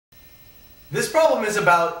This problem is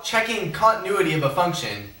about checking continuity of a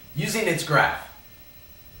function using its graph.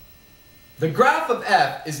 The graph of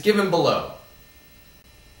f is given below.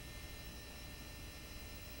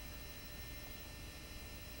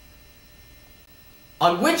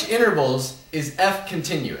 On which intervals is f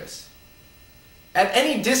continuous? At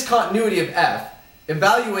any discontinuity of f,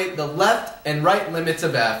 evaluate the left and right limits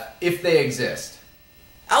of f if they exist.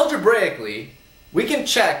 Algebraically, we can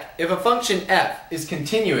check if a function f is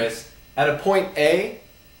continuous at a point a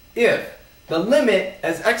if the limit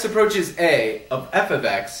as x approaches a of f of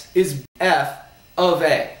x is f of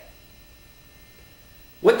a.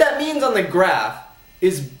 What that means on the graph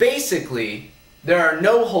is basically there are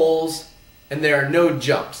no holes and there are no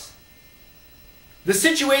jumps. The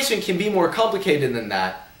situation can be more complicated than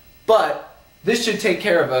that, but this should take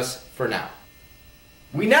care of us for now.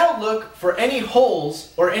 We now look for any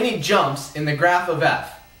holes or any jumps in the graph of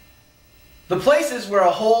f. The places where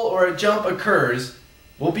a hole or a jump occurs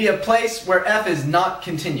will be a place where f is not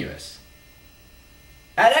continuous.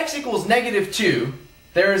 At x equals -2,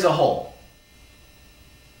 there is a hole.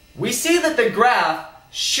 We see that the graph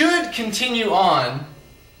should continue on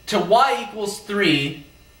to y equals 3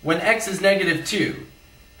 when x is -2.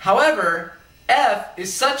 However, f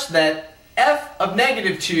is such that f of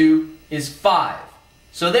 -2 is 5.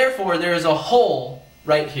 So therefore there is a hole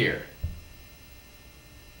right here.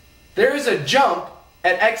 There is a jump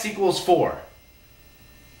at x equals 4.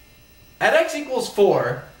 At x equals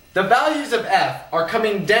 4, the values of f are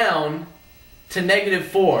coming down to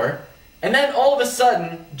 -4 and then all of a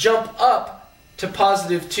sudden jump up to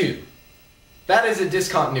 +2. That is a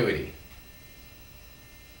discontinuity.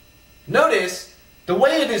 Notice the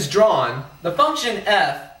way it is drawn, the function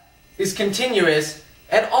f is continuous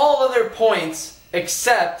at all other points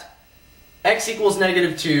except x equals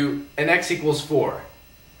 -2 and x equals 4.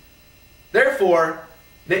 Therefore,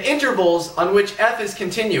 the intervals on which f is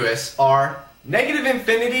continuous are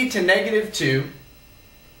 -∞ to -2,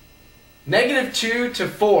 -2 to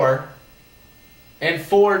 4, and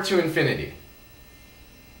 4 to infinity.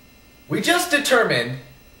 We just determined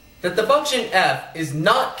that the function f is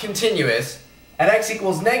not continuous at x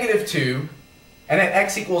equals -2 and at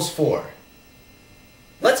x equals 4.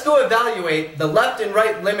 Let's go evaluate the left and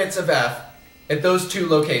right limits of f at those two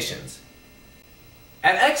locations.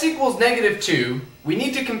 At x equals -2, we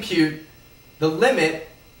need to compute the limit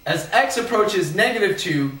as x approaches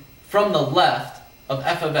 -2 from the left of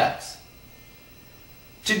f of x.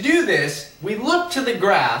 To do this, we look to the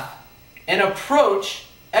graph and approach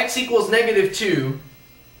x equals -2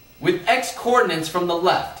 with x coordinates from the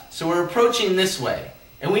left. So we're approaching this way,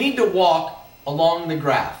 and we need to walk along the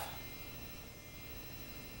graph.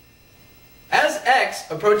 As x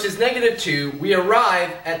approaches -2, we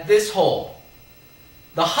arrive at this hole.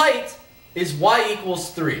 The height is y equals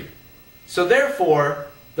 3. So therefore,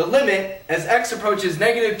 the limit as x approaches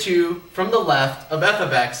 -2 from the left of f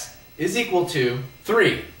of x is equal to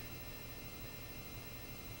 3.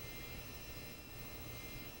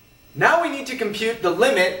 Now we need to compute the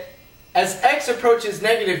limit as x approaches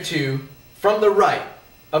 -2 from the right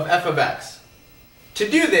of f of x. To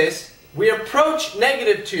do this, we approach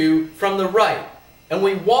 -2 from the right, and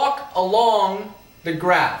we walk along the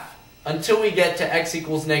graph until we get to x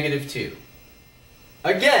equals -2.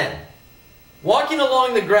 Again, walking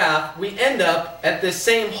along the graph, we end up at this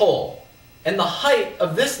same hole, and the height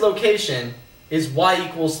of this location is y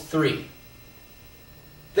equals 3.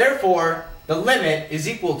 Therefore, the limit is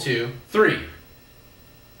equal to 3.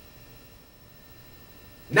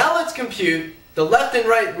 Now let's compute the left and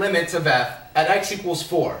right limits of f at x equals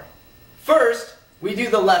 4. First, we do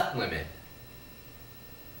the left limit.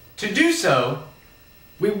 To do so,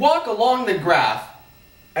 we walk along the graph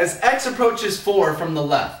as x approaches 4 from the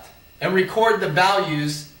left and record the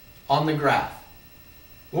values on the graph.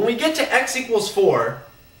 When we get to x equals 4,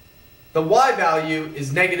 the y value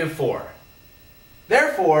is -4.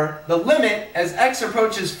 Therefore, the limit as x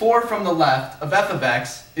approaches 4 from the left of f of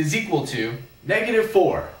x is equal to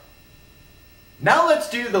 -4. Now let's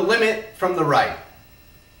do the limit from the right.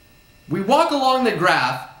 We walk along the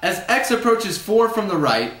graph as x approaches 4 from the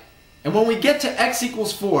right, and when we get to x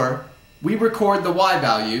equals 4, we record the y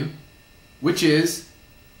value, which is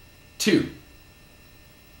 2.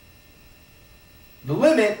 The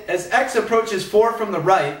limit as x approaches 4 from the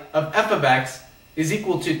right of f of x is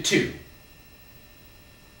equal to 2.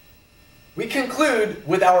 We conclude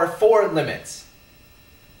with our 4 limits.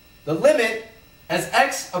 The limit as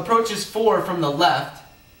x approaches 4 from the left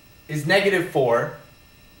is -4,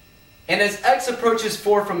 and as x approaches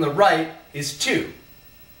 4 from the right is 2.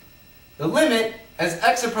 The limit as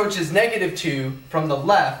x approaches -2 from the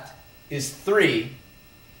left is 3,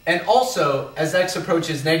 and also as x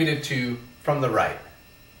approaches -2 from the right.